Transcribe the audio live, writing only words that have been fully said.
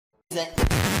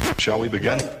Shall we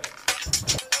begin?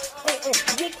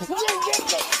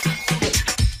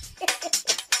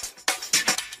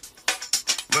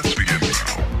 Let's begin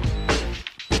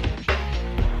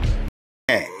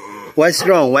now. What's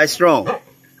wrong? What's wrong?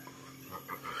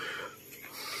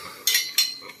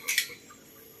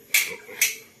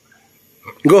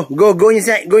 Go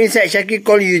inside. Go inside. Shaki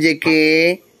call you,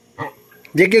 JK.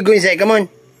 JK, go inside. Come on.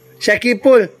 Shaki,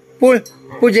 pull. Pull,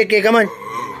 JK. Come on.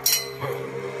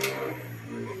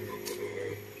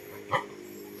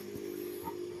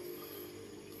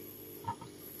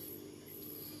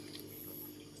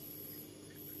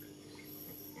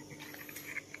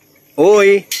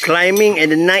 Oi, climbing at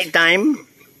the night time.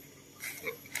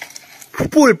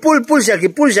 Pull,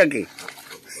 Shaki, pull, Shaki.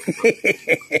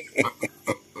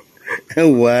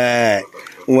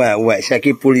 What?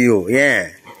 Shaki pull you,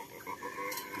 yeah.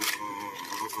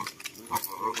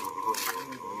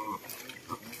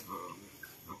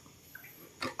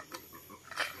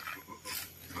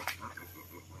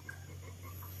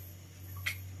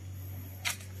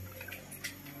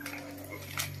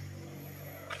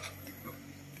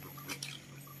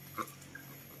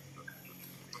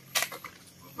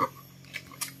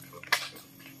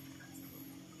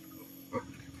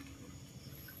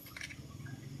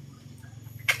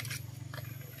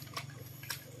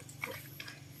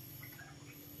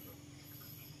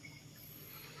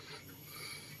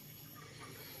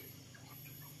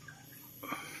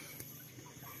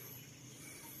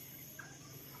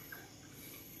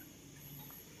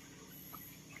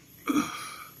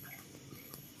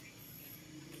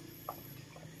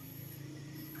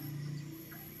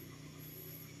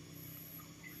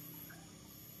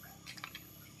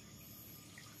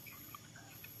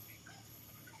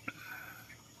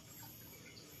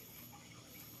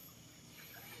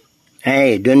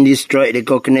 Hey, don't destroy the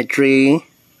coconut tree.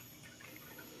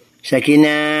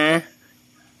 Shakina.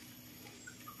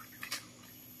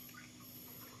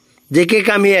 JK,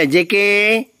 come here.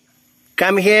 JK,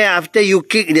 come here after you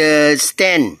kick the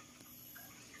stand.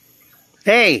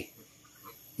 Hey,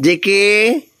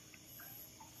 JK.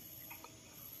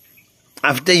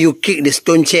 After you kick the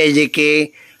stone chair,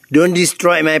 JK, don't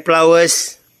destroy my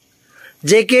flowers.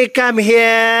 JK, come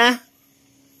here.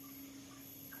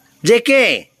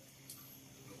 JK.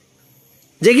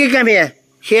 JK, come here.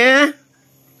 Here?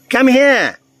 Come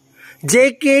here.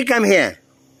 JK, come here.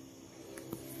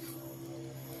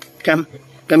 Come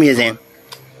here, Sam.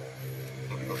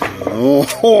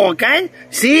 Oh, kan?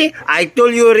 See? I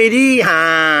told you already.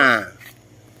 Ha.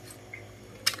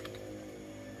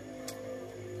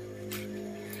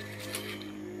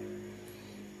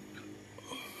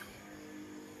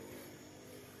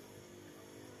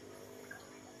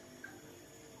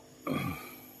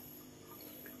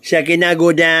 Shakina,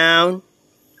 go down.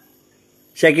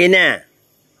 Shakina.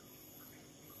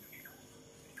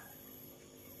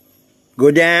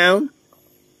 Go down.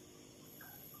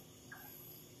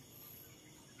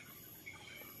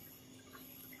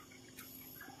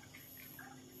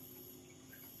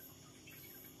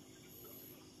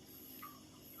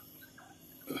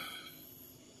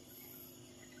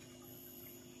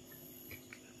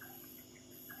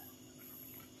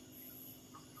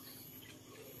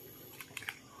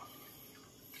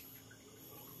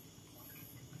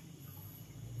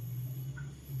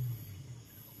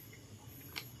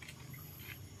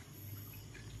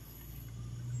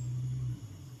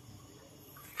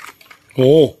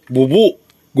 Oh, Bobo,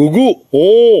 Gugu,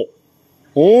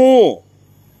 oh.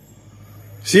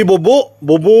 Si Bobo.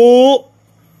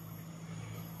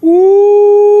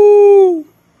 Ooh.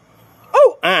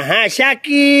 Oh, aha,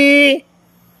 Shaki.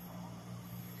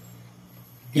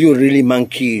 You really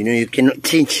monkey, you know, you cannot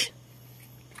change.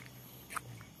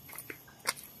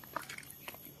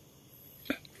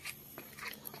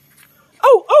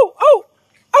 Oh.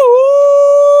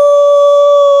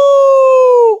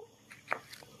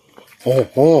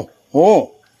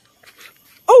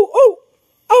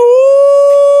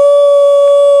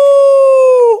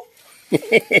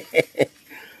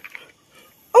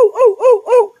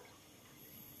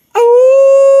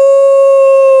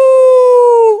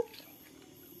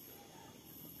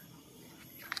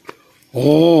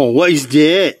 Oh, what is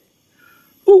that?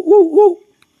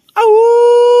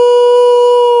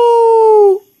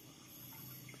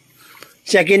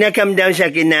 Shakina, come down,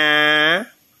 Shakina.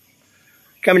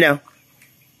 Come down.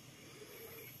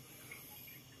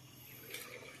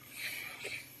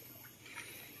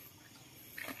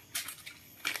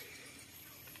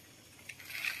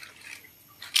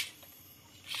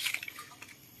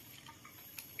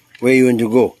 Where you want to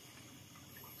go?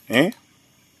 Eh?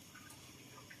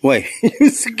 Why? You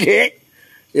scared?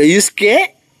 Are you scared?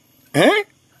 Huh?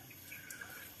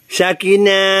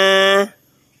 Shakina.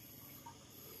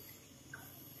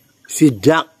 Si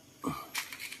Duck.